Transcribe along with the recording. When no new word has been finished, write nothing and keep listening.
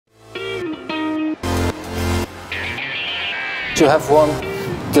to have won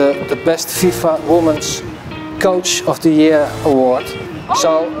the best FIFA Women's Coach of the Year award.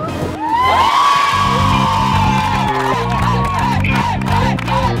 So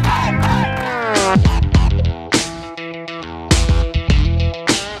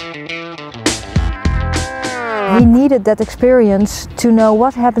we needed that experience to know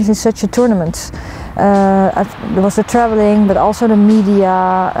what happens in such a tournament. There was the traveling, but also the media,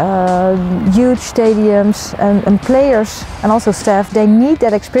 huge stadiums, and players and also staff, they need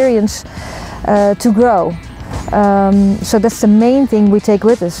that experience to grow. So that's the main thing we take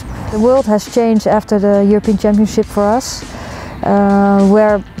with us. The world has changed after the European Championship for us,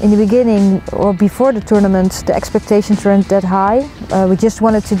 where in the beginning or before the tournament the expectations weren't that high. We just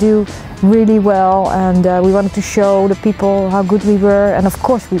wanted to do really well, and we wanted to show the people how good we were, and of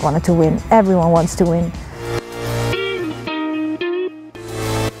course we wanted to win. Everyone wants to win.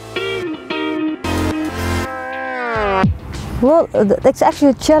 Well, it's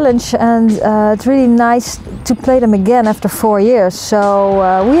actually a challenge, and it's really nice to play them again after 4 years.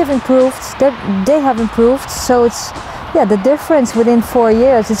 So we have improved, they have improved, so it's the difference within 4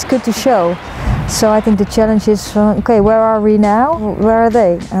 years, it's good to show. So I think the challenge is, okay, where are we now? Where are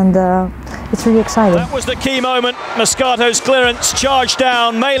they? And it's really exciting. That was the key moment. Moscato's clearance, charged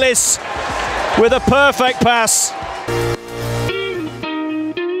down, Melis with a perfect pass.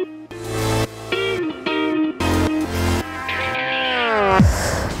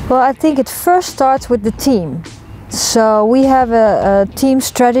 Well, I think it first starts with the team. So we have a team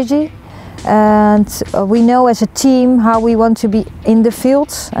strategy, and we know as a team how we want to be in the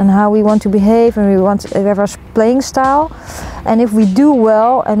field and how we want to behave, and we have our playing style. And if we do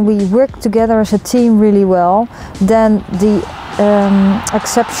well and we work together as a team really well, then the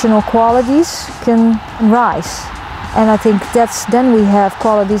exceptional qualities can rise. And I think then we have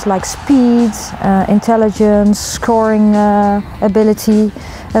qualities like speed, intelligence, scoring ability,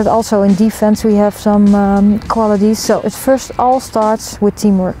 and also in defense we have some qualities. So it first all starts with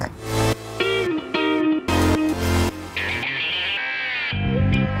teamwork.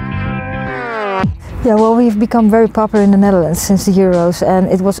 Yeah, well, we've become very popular in the Netherlands since the Euros, and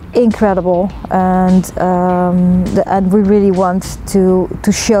it was incredible. And we really want to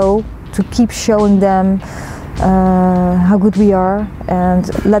keep showing them how good we are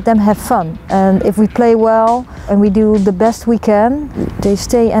and let them have fun. And if we play well and we do the best we can, they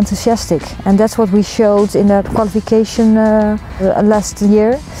stay enthusiastic. And that's what we showed in the qualification last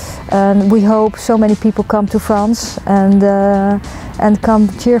year. And we hope so many people come to France and come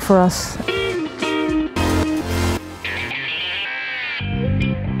cheer for us.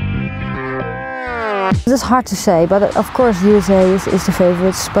 It's hard to say, but of course USA is the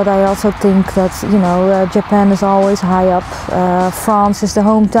favorites. But I also think that Japan is always high up. France is the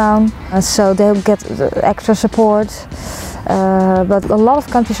hometown, so they'll get extra support. But a lot of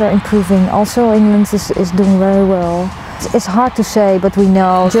countries are improving. Also, England is doing very well. It's hard to say, but we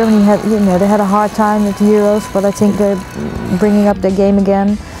know Germany they had a hard time at the Euros, but I think they're bringing up their game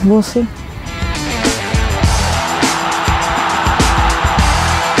again. We'll see.